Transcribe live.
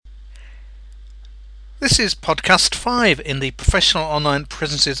This is podcast 5 in the Professional Online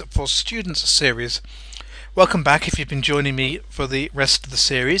Presences for Students series. Welcome back if you've been joining me for the rest of the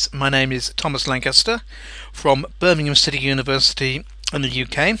series. My name is Thomas Lancaster from Birmingham City University in the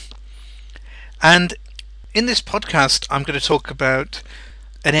UK. And in this podcast, I'm going to talk about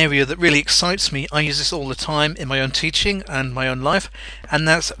an area that really excites me. I use this all the time in my own teaching and my own life, and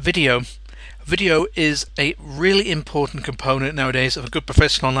that's video. Video is a really important component nowadays of a good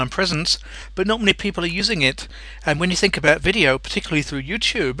professional online presence, but not many people are using it. And when you think about video, particularly through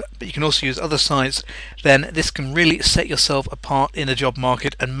YouTube, but you can also use other sites, then this can really set yourself apart in the job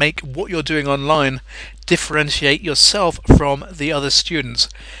market and make what you're doing online differentiate yourself from the other students.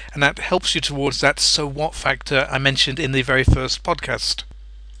 And that helps you towards that so what factor I mentioned in the very first podcast.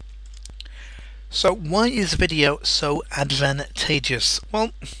 So why is video so advantageous?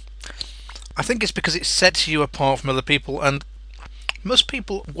 Well, I think it's because it sets you apart from other people, and most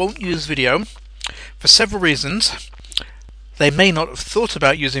people won't use video for several reasons. They may not have thought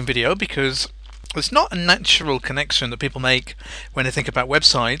about using video because it's not a natural connection that people make when they think about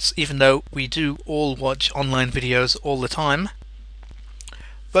websites, even though we do all watch online videos all the time.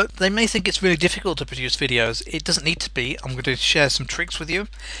 But they may think it's really difficult to produce videos. It doesn't need to be. I'm going to share some tricks with you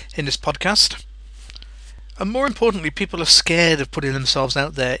in this podcast. And more importantly, people are scared of putting themselves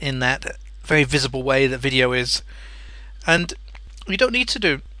out there in that very visible way that video is, and you don't need to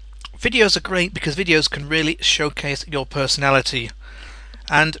do. Videos are great because videos can really showcase your personality,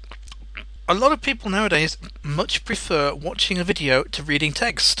 and a lot of people nowadays much prefer watching a video to reading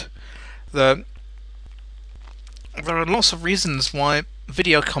text. There are lots of reasons why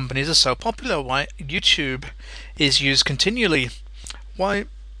video companies are so popular, why YouTube is used continually, why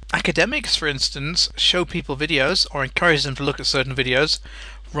academics, for instance, show people videos or encourage them to look at certain videos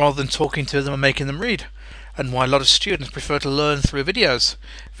rather than talking to them and making them read, and why a lot of students prefer to learn through videos.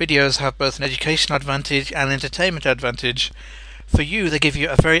 Videos have both an educational advantage and entertainment advantage. For you, they give you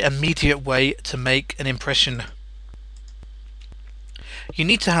a very immediate way to make an impression. You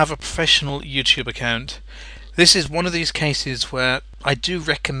need to have a professional YouTube account. This is one of these cases where I do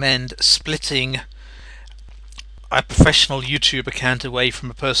recommend splitting a professional YouTube account away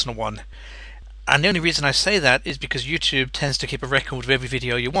from a personal one. And the only reason I say that is because YouTube tends to keep a record of every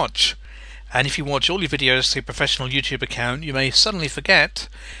video you watch. And if you watch all your videos through a professional YouTube account, you may suddenly forget,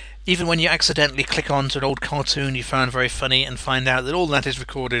 even when you accidentally click onto an old cartoon you found very funny, and find out that all that is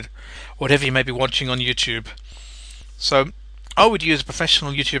recorded, whatever you may be watching on YouTube. So I would use a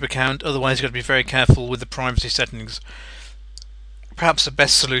professional YouTube account, otherwise you've got to be very careful with the privacy settings. Perhaps the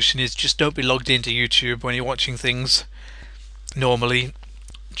best solution is just don't be logged into YouTube when you're watching things normally.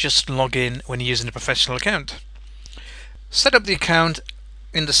 Just log in when you're using a professional account. Set up the account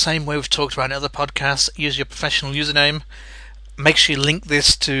in the same way we've talked about in other podcasts. Use your professional username. Make sure you link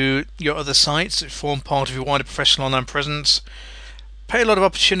this to your other sites that form part of your wider professional online presence. Pay a lot of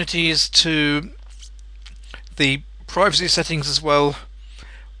opportunities to the privacy settings as well.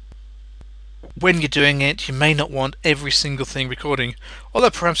 When you're doing it, you may not want every single thing recording, although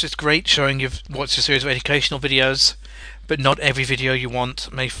perhaps it's great showing you've watched a series of educational videos, but not every video you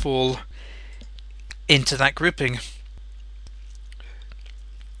want may fall into that grouping.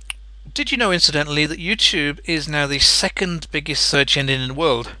 Did you know, incidentally, that YouTube is now the second biggest search engine in the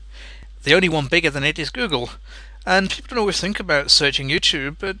world? The only one bigger than it is Google. And people don't always think about searching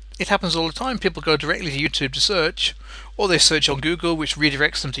YouTube, but it happens all the time. People go directly to YouTube to search, or they search on Google, which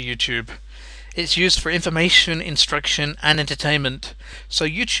redirects them to YouTube. It's used for information, instruction, and entertainment. So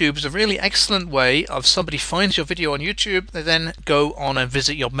YouTube is a really excellent way of somebody finds your video on YouTube, they then go on and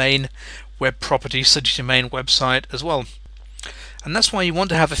visit your main web property, such as your main website as well. And that's why you want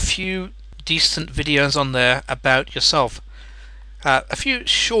to have a few decent videos on there about yourself. A few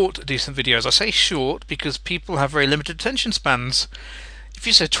short, decent videos. I say short because people have very limited attention spans. If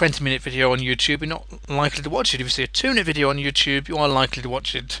you see a 20-minute video on YouTube, you're not likely to watch it. If you see a 2-minute video on YouTube, you are likely to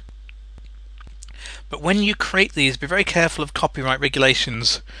watch it. But when you create these, be very careful of copyright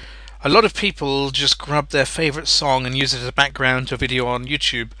regulations. A lot of people just grab their favourite song and use it as a background to a video on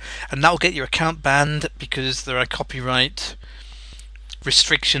YouTube, and that'll get your account banned because there are copyright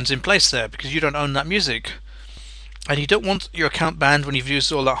restrictions in place there, because you don't own that music. And you don't want your account banned when you've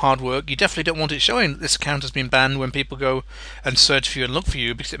used all that hard work. You definitely don't want it showing that this account has been banned when people go and search for you and look for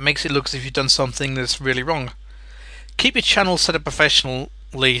you, because it makes it look as if you've done something that's really wrong. Keep your channel set up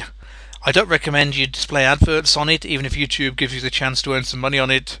professionally. I don't recommend you display adverts on it, even if YouTube gives you the chance to earn some money on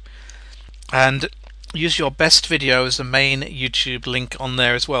it. And use your best video as the main YouTube link on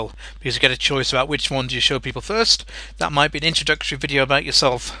there as well, because you get a choice about which one do you show people first. That might be an introductory video about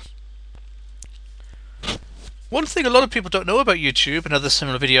yourself. One thing a lot of people don't know about YouTube and other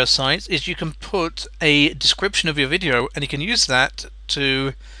similar video sites is you can put a description of your video, and you can use that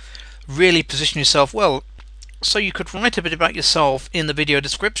to really position yourself well. So you could write a bit about yourself in the video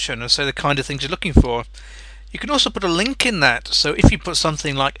description and say the kind of things you're looking for. You can also put a link in that, so if you put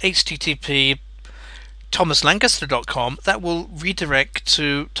something like http thomaslancaster.com, that will redirect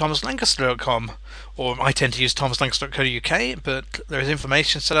to thomaslancaster.com, or I tend to use thomaslancaster.co.uk, but there is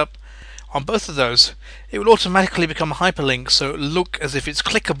information set up on both of those. It will automatically become a hyperlink, so it will look as if it's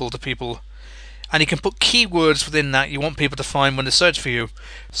clickable to people. And you can put keywords within that you want people to find when they search for you.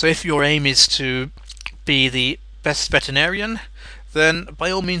 So if your aim is to be the best veterinarian, then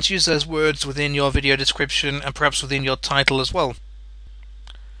by all means use those words within your video description and perhaps within your title as well.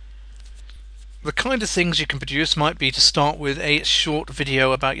 The kind of things you can produce might be to start with a short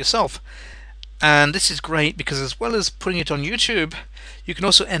video about yourself. And this is great because as well as putting it on YouTube, you can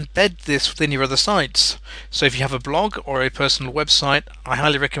also embed this within your other sites. So if you have a blog or a personal website, I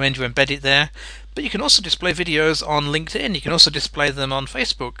highly recommend you embed it there. But you can also display videos on LinkedIn. You can also display them on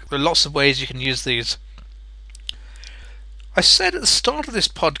Facebook. There are lots of ways you can use these. I said at the start of this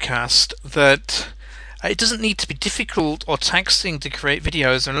podcast that it doesn't need to be difficult or taxing to create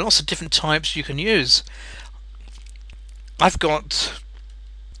videos. There are lots of different types you can use. I've got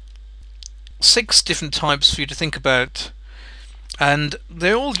 6 different types for you to think about, and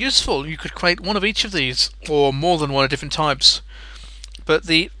they're all useful. You could create one of each of these, or more than one of different types. But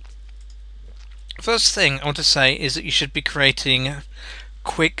the first thing I want to say is that you should be creating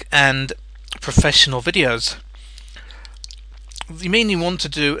quick and professional videos. You mainly want to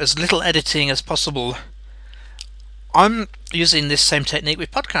do as little editing as possible. I'm using this same technique with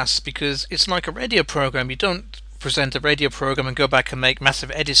podcasts because it's like a radio program. You don't present a radio program and go back and make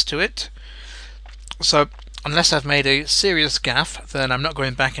massive edits to it. So unless I've made a serious gaffe, then I'm not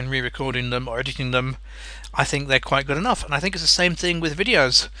going back and re-recording them or editing them. I think they're quite good enough. And I think it's the same thing with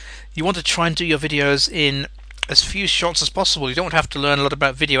videos. You want to try and do your videos in as few shots as possible. You don't have to learn a lot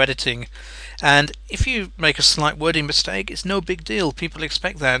about video editing. And if you make a slight wording mistake, it's no big deal. People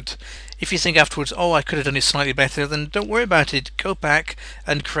expect that. If you think afterwards, oh, I could have done it slightly better, then don't worry about it. Go back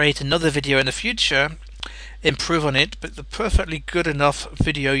and create another video in the future, improve on it. But the perfectly good enough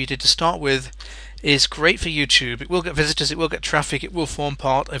video you did to start with is great for YouTube. It will get visitors, it will get traffic, it will form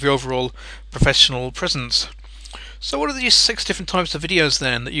part of your overall professional presence. So what are these 6 different types of videos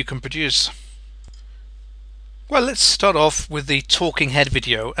then that you can produce? Well, let's start off with the talking head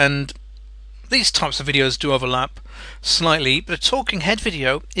video, and these types of videos do overlap slightly, but a talking head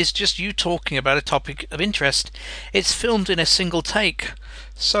video is just you talking about a topic of interest. It's filmed in a single take.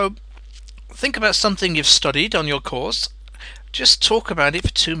 So think about something you've studied on your course, just talk about it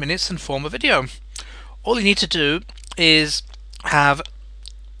for 2 minutes and form a video. All you need to do is have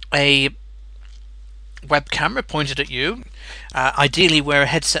a web camera pointed at you, ideally wear a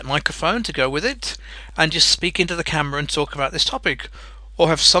headset microphone to go with it, and just speak into the camera and talk about this topic. Or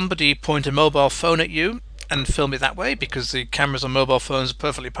have somebody point a mobile phone at you and film it that way, because the cameras on mobile phones are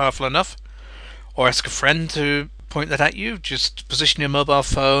perfectly powerful enough. Or ask a friend to point that at you. Just position your mobile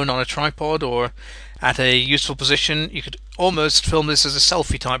phone on a tripod or at a useful position. You could almost film this as a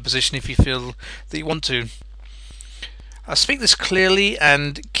selfie type position if you feel that you want to. Speak this clearly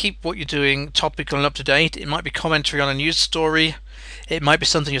and keep what you're doing topical and up to date. It might be commentary on a news story, it might be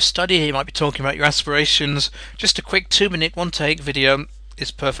something you're studying, it might be talking about your aspirations. Just a quick 2-minute one take video is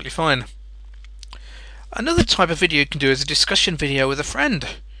perfectly fine. Another type of video you can do is a discussion video with a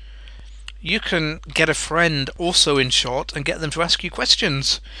friend. You can get a friend also in shot and get them to ask you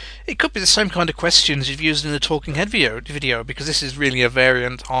questions. It could be the same kind of questions you've used in the talking head video, because this is really a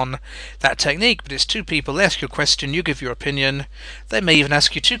variant on that technique, but it's 2 people, they ask you a question, you give your opinion. They may even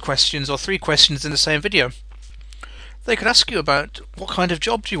ask you 2 questions or 3 questions in the same video. They could ask you about what kind of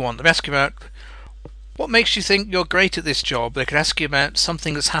job do you want. They may ask you about what makes you think you're great at this job. They could ask you about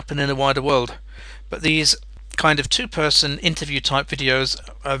something that's happened in the wider world. But these kind of 2-person interview type videos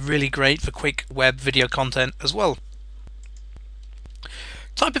are really great for quick web video content as well.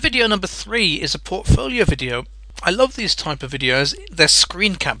 Type of video number 3 is a portfolio video. I love these type of videos. They're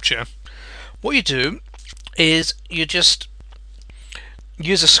screen capture. What you do is you just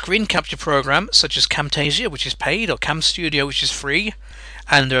use a screen capture program such as Camtasia, which is paid, or Cam Studio, which is free,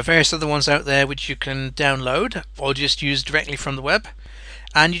 and there are various other ones out there which you can download or just use directly from the web.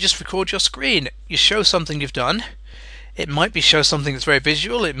 And you just record your screen. You show something you've done. It might be show something that's very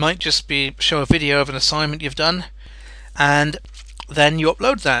visual. It might just be show a video of an assignment you've done, and then you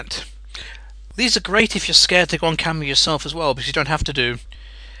upload that. These are great if you're scared to go on camera yourself as well, because you don't have to do.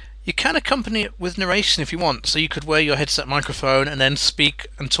 You can accompany it with narration if you want, so you could wear your headset microphone and then speak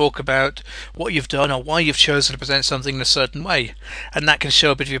and talk about what you've done or why you've chosen to present something in a certain way, and that can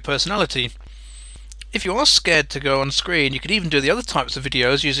show a bit of your personality. If you are scared to go on screen, you could even do the other types of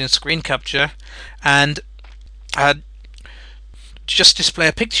videos using screen capture and just display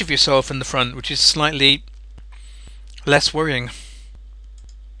a picture of yourself in the front, which is slightly less worrying.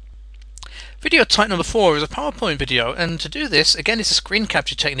 Video type number 4 is a PowerPoint video, and to do this, again, it's a screen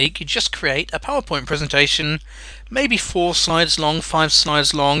capture technique. You just create a PowerPoint presentation, maybe 4 slides long, 5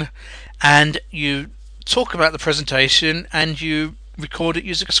 slides long, and you talk about the presentation and you record it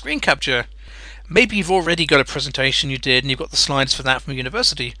using a screen capture. Maybe you've already got a presentation you did and you've got the slides for that from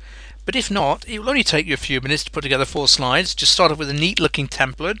university. But if not, it will only take you a few minutes to put together 4 slides. Just start off with a neat looking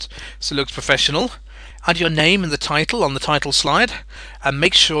template so it looks professional. Add your name and the title on the title slide, and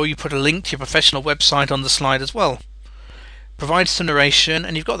make sure you put a link to your professional website on the slide as well. Provide some narration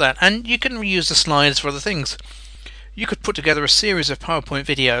and you've got that, and you can reuse the slides for other things. You could put together a series of PowerPoint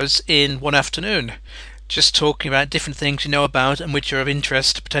videos in one afternoon, just talking about different things you know about and which are of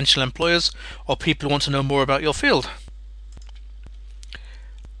interest to potential employers or people who want to know more about your field.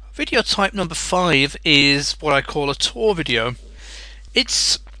 Video type number 5 is what I call a tour video.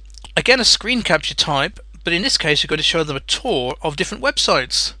 It's again a screen capture type, but in this case you're going to show them a tour of different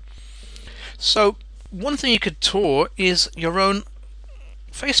websites. So one thing you could tour is your own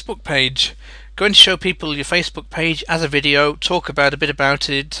Facebook page. Go and show people your Facebook page as a video, talk about a bit about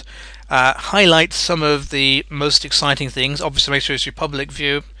it, highlight some of the most exciting things, obviously make sure it's your public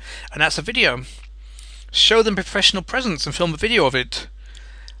view, and that's a video. Show them professional presence and film a video of it.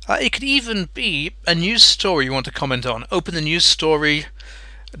 It could even be a news story you want to comment on. Open the news story,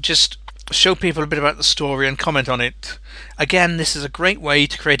 just show people a bit about the story and comment on it. Again, this is a great way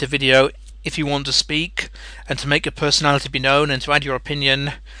to create a video if you want to speak and to make your personality be known and to add your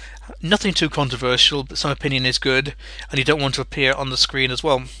opinion. Nothing too controversial, but some opinion is good, and you don't want to appear on the screen as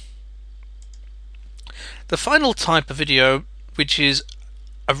well. The final type of video, which is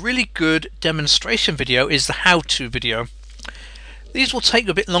a really good demonstration video, is the how-to video. These will take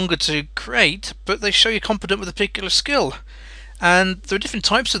a bit longer to create, but they show you're competent with a particular skill. And there are different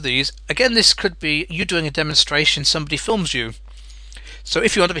types of these. Again, this could be you doing a demonstration, somebody films you. So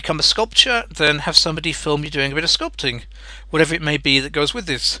if you want to become a sculptor, then have somebody film you doing a bit of sculpting, whatever it may be that goes with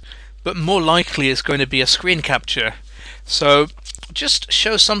this. But more likely it's going to be a screen capture. So just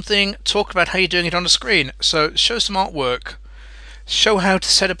show something, talk about how you're doing it on the screen. So show some artwork. Show how to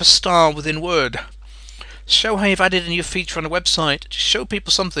set up a star within Word. Show how you've added a new feature on a website. Just show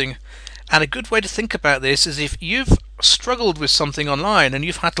people something. And a good way to think about this is if you've struggled with something online and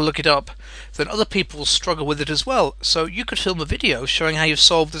you've had to look it up, then other people will struggle with it as well. So you could film a video showing how you've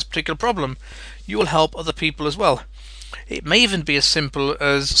solved this particular problem. You will help other people as well. It may even be as simple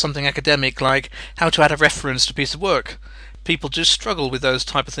as something academic like how to add a reference to a piece of work. People do struggle with those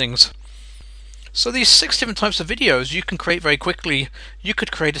type of things. So these 6 different types of videos you can create very quickly. You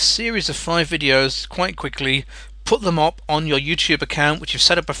could create a series of 5 videos quite quickly, put them up on your YouTube account which you've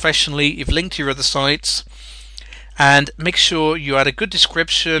set up professionally, you've linked to your other sites, and make sure you add a good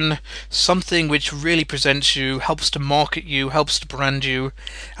description, something which really presents you, helps to market you, helps to brand you,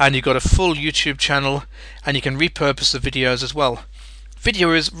 and you've got a full YouTube channel and you can repurpose the videos as well.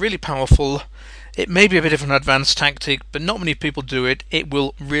 Video is really powerful. It may be a bit of an advanced tactic, but not many people do it. It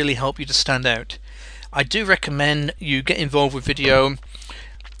will really help you to stand out. I do recommend you get involved with video.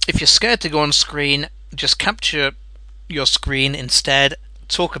 If you're scared to go on screen, just capture your screen instead,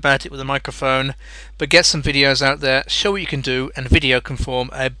 talk about it with a microphone, but get some videos out there, show what you can do, and video can form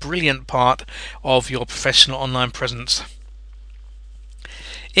a brilliant part of your professional online presence.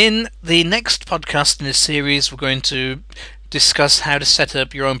 In the next podcast in this series, we're going to discuss how to set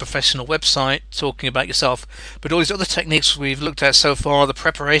up your own professional website, talking about yourself. But all these other techniques we've looked at so far, the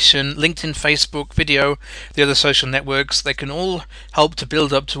preparation, LinkedIn, Facebook, video, the other social networks, they can all help to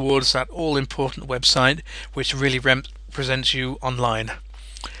build up towards that all-important website which really represents you online.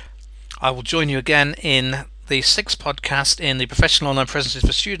 I will join you again in the 6th podcast in the Professional Online Presences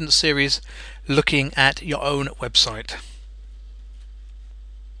for Students series, looking at your own website.